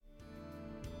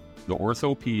the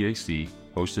Ortho-PAC,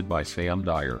 hosted by Sam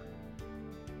Dyer.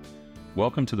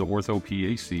 Welcome to the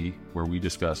Ortho-PAC, where we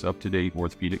discuss up-to-date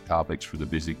orthopedic topics for the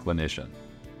busy clinician.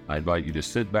 I invite you to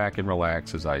sit back and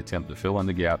relax as I attempt to fill in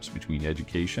the gaps between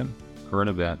education, current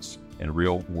events, and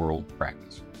real-world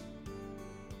practice.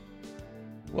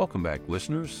 Welcome back,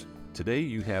 listeners. Today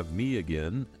you have me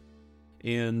again,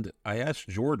 and I asked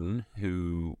Jordan,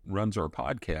 who runs our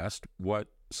podcast, what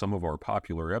some of our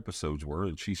popular episodes were,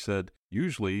 and she said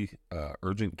usually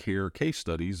urgent care case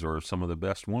studies are some of the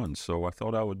best ones. So I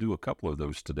thought I would do a couple of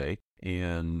those today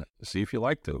and see if you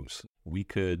like those. We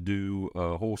could do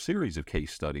a whole series of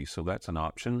case studies, so that's an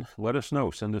option. Let us know.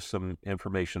 Send us some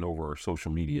information over our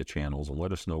social media channels and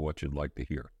let us know what you'd like to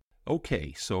hear.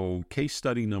 Okay, so case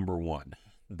study number one.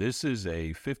 This is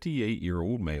a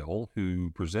 58-year-old male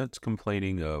who presents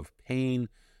complaining of pain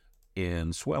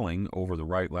and swelling over the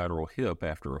right lateral hip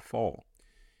after a fall.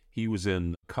 He was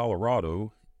in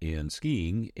Colorado and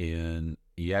skiing, and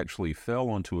he actually fell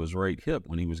onto his right hip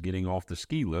when he was getting off the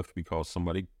ski lift because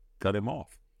somebody cut him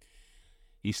off.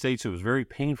 He states it was very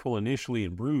painful initially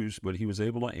and bruised, but he was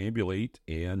able to ambulate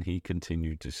and he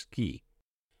continued to ski.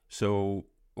 So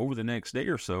over the next day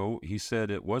or so, he said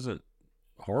it wasn't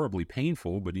horribly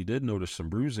painful, but he did notice some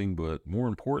bruising. But more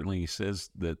importantly, he says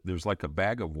that there's like a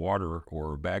bag of water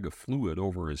or a bag of fluid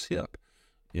over his hip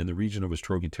in the region of his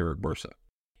trochanteric bursa.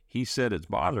 He said it's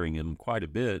bothering him quite a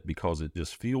bit because it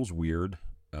just feels weird,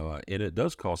 and it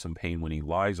does cause him pain when he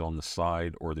lies on the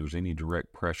side or there's any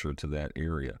direct pressure to that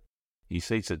area. He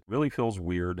states it really feels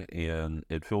weird and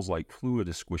it feels like fluid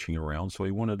is squishing around, so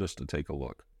he wanted us to take a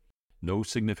look. No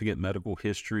significant medical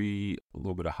history, a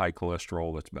little bit of high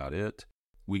cholesterol, that's about it.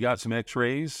 We got some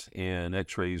x-rays, and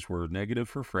x-rays were negative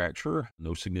for fracture,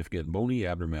 no significant bony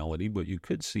abnormality, but you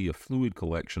could see a fluid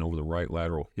collection over the right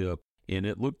lateral hip, and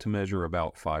it looked to measure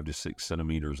about 5 to 6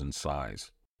 centimeters in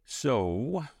size.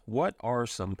 So, what are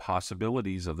some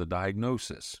possibilities of the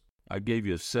diagnosis? I gave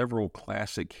you several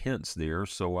classic hints there,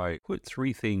 so I put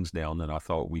 3 things down that I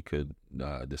thought we could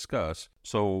discuss.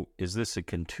 So, is this a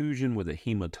contusion with a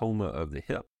hematoma of the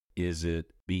hip? Is it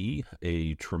B,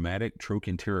 a traumatic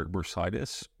trochanteric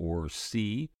bursitis, or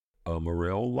C, a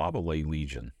Morel-Lavallée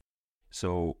lesion?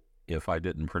 So, if I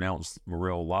didn't pronounce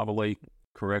Morel-Lavallée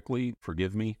correctly,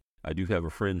 forgive me. I do have a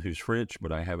friend who's French,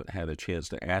 but I haven't had a chance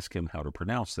to ask him how to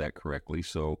pronounce that correctly,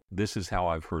 so this is how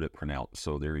I've heard it pronounced,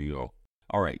 so there you go.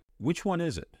 All right, which one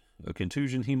is it? A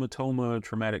contusion, hematoma,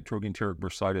 traumatic trochanteric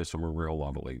bursitis, or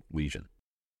Morel-Lavallée lesion?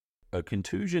 A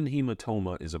contusion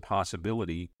hematoma is a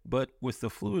possibility, but with the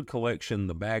fluid collection,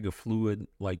 the bag of fluid,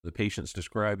 like the patient's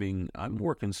describing, I'm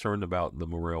more concerned about the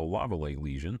Morel-Lavallée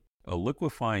lesion. A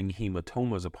liquefying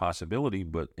hematoma is a possibility,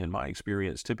 but in my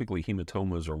experience, typically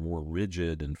hematomas are more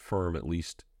rigid and firm, at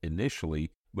least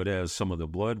initially, but as some of the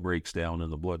blood breaks down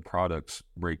and the blood products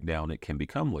break down, it can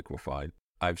become liquefied.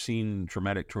 I've seen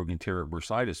traumatic trochanteric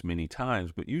bursitis many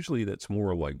times, but usually that's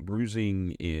more like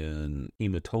bruising and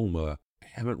hematoma. I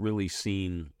haven't really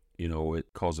seen,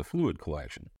 it cause a fluid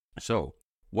collection. So,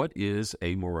 what is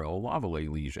a Morel-Lavallée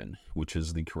lesion, which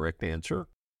is the correct answer?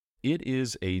 It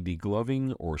is a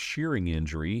degloving or shearing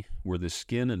injury where the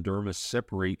skin and dermis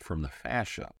separate from the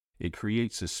fascia. It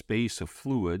creates a space of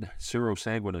fluid,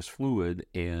 serosanguinous fluid,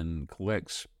 and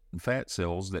collects fat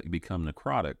cells that become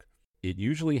necrotic. It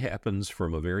usually happens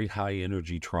from a very high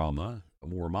energy trauma.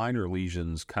 More minor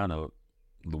lesions, kind of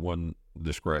the one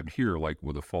described here, like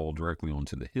with a fall directly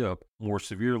onto the hip. More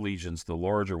severe lesions, the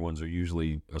larger ones, are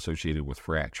usually associated with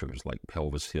fractures like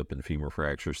pelvis, hip, and femur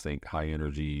fractures. Think high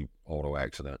energy auto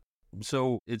accident.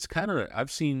 So it's I've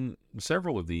seen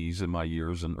several of these in my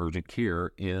years in urgent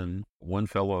care, and one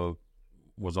fellow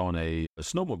was on a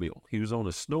snowmobile. He was on a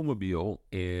snowmobile,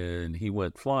 and he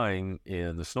went flying,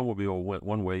 and the snowmobile went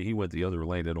one way, he went the other,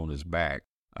 landed on his back.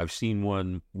 I've seen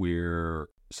one where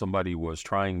somebody was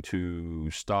trying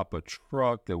to stop a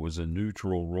truck that was in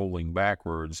neutral rolling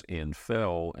backwards and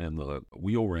fell, and the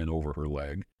wheel ran over her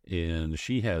leg, and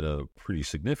she had a pretty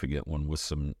significant one with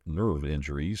some nerve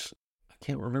injuries.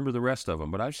 Can't remember the rest of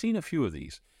them, but I've seen a few of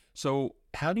these. So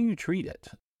how do you treat it?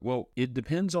 Well, it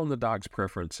depends on the doc's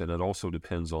preference, and it also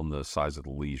depends on the size of the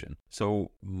lesion.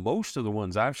 So most of the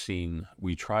ones I've seen,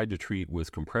 we tried to treat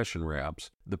with compression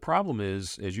wraps. The problem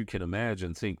is, as you can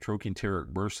imagine, think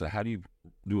trochanteric bursa. How do you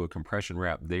do a compression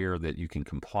wrap there that you can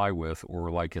comply with, or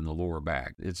like in the lower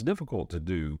back? It's difficult to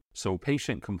do, so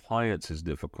patient compliance is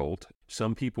difficult.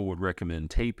 Some people would recommend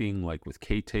taping, like with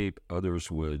K-tape. Others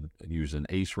would use an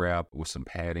ACE wrap with some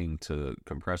padding to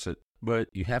compress it. But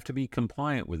you have to be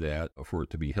compliant with that for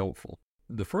it to be helpful.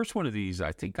 The first one of these,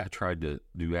 I think I tried to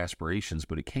do aspirations,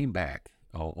 but it came back.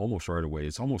 almost right away.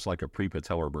 It's almost like a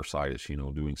prepatellar bursitis,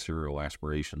 doing serial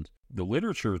aspirations. The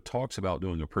literature talks about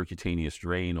doing a percutaneous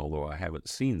drain, although I haven't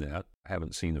seen that. I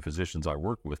haven't seen the physicians I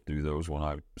work with do those when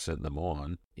I sent them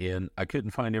on. And I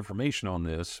couldn't find information on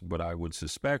this, but I would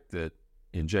suspect that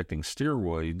injecting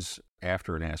steroids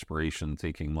after an aspiration,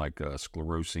 thinking like a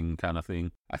sclerosing kind of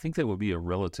thing, I think that would be a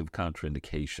relative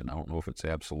contraindication. I don't know if it's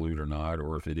absolute or not,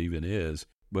 or if it even is,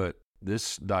 but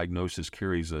this diagnosis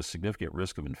carries a significant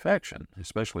risk of infection,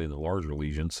 especially in the larger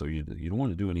lesions, so you don't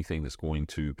want to do anything that's going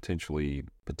to potentially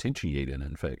potentiate an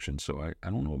infection. So I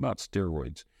don't know about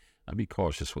steroids. I'd be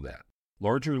cautious with that.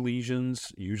 Larger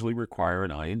lesions usually require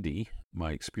an IND.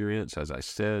 My experience, as I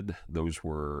said, those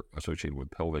were associated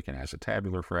with pelvic and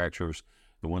acetabular fractures.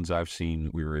 The ones I've seen,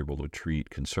 we were able to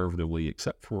treat conservatively,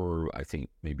 except for, I think,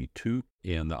 maybe 2.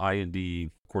 And the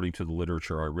IND, according to the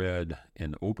literature I read,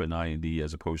 an open IND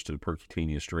as opposed to the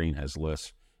percutaneous drain has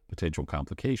less potential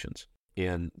complications.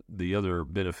 And the other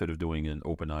benefit of doing an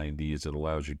open IND is it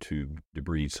allows you to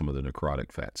debride some of the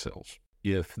necrotic fat cells.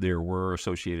 If there were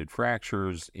associated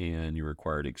fractures and you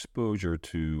required exposure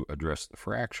to address the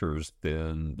fractures,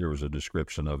 then there was a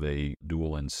description of a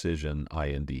dual incision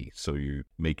IND. So you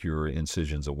make your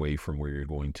incisions away from where you're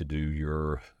going to do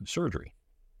your surgery.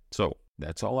 So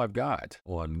that's all I've got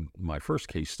on my first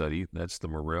case study. That's the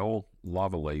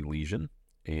Morel-Lavallee lesion,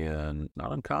 and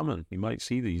not uncommon. You might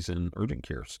see these in urgent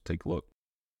care. So take a look.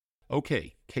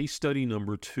 Okay, case study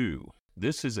number 2.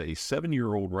 This is a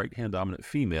 7-year-old right-hand dominant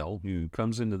female who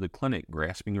comes into the clinic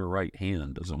grasping her right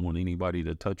hand, doesn't want anybody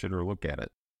to touch it or look at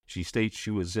it. She states she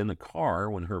was in the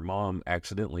car when her mom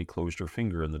accidentally closed her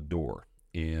finger in the door.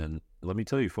 And let me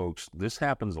tell you, folks, this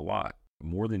happens a lot,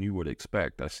 more than you would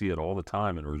expect. I see it all the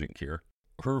time in urgent care.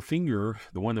 Her finger,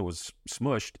 the one that was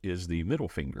smushed, is the middle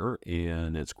finger,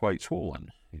 and it's quite swollen.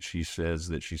 She says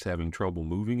that she's having trouble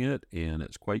moving it, and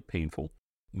it's quite painful.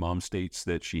 Mom states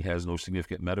that she has no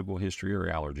significant medical history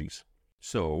or allergies.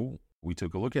 So we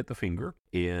took a look at the finger,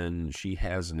 and she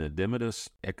has an edematous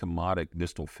ecchymotic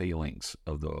distal phalanx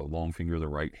of the long finger of the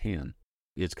right hand.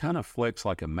 It's kind of flexed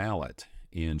like a mallet,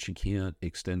 and she can't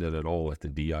extend it at all at the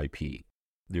DIP.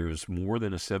 There's more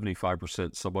than a 75%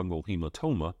 subungual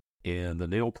hematoma, and the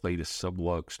nail plate is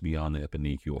subluxed beyond the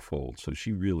epineuchial fold, so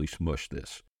she really smushed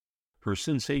this. Her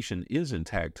sensation is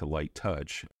intact to light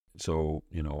touch, so,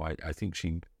 I think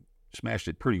she smashed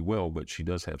it pretty well, but she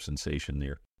does have sensation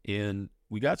there. And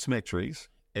we got some x-rays.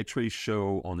 X-rays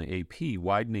show on the AP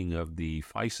widening of the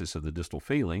physis of the distal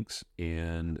phalanx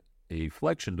and a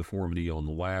flexion deformity on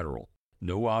the lateral.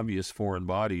 No obvious foreign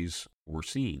bodies were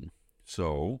seen.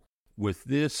 So with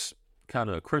this kind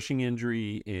of crushing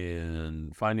injury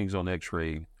and findings on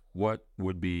x-ray, what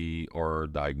would be our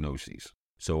diagnoses?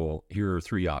 So here are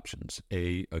 3 options.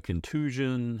 A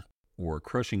contusion or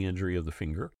crushing injury of the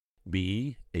finger.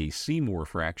 B, a Seymour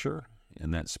fracture,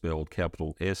 and that's spelled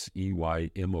capital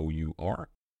S-E-Y-M-O-U-R.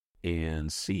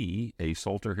 And C, a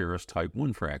Salter-Harris type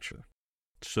 1 fracture.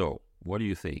 So, what do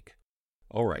you think?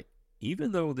 All right,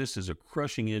 even though this is a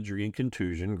crushing injury and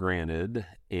contusion, granted,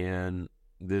 and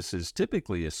this is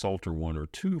typically a Salter 1 or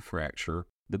 2 fracture,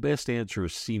 the best answer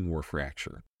is Seymour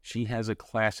fracture. She has a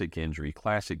classic injury,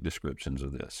 classic descriptions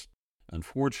of this.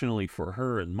 Unfortunately for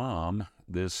her and Mom,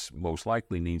 this most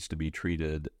likely needs to be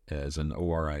treated as an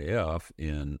ORIF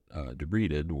and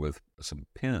debrided with some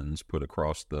pins put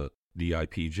across the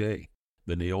DIPJ.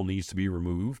 The nail needs to be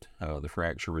removed, the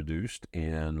fracture reduced,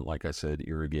 and like I said,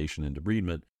 irrigation and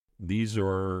debridement. These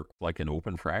are like an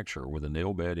open fracture with a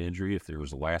nail bed injury. If there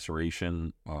was a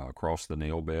laceration across the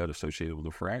nail bed associated with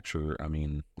a fracture,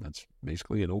 that's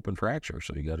basically an open fracture,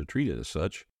 so you got to treat it as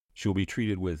such. She'll be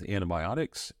treated with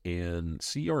antibiotics, and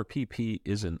CRPP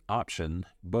is an option,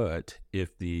 but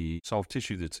if the soft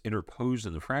tissue that's interposed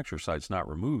in the fracture site's not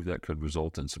removed, that could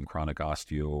result in some chronic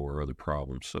osteo or other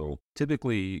problems. So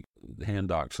typically, the hand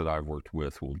docs that I've worked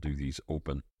with will do these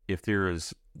open. If there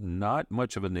is not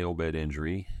much of a nail bed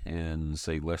injury and,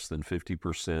 say, less than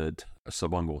 50%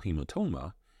 subungual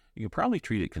hematoma, you can probably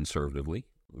treat it conservatively.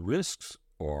 Risks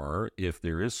are if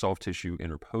there is soft tissue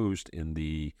interposed in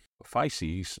the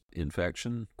physes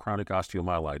infection, chronic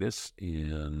osteomyelitis,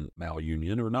 in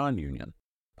malunion or non-union,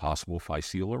 possible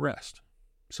physeal arrest.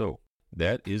 So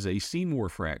that is a Seymour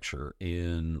fracture.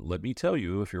 And let me tell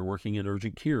you, if you're working in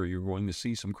urgent care, you're going to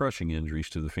see some crushing injuries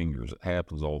to the fingers. It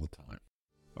happens all the time.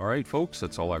 All right, folks,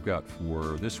 that's all I've got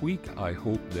for this week. I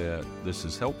hope that this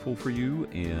is helpful for you,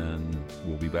 and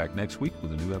we'll be back next week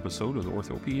with a new episode of the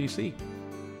OrthoPAC.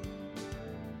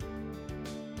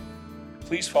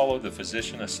 Please follow the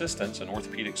Physician Assistants in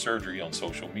Orthopedic Surgery on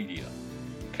social media.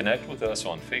 Connect with us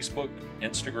on Facebook,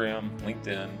 Instagram,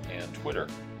 LinkedIn, and Twitter.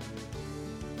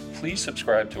 please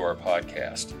subscribe to our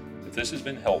podcast. If this has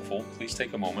been helpful, please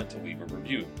take a moment to leave a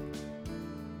review.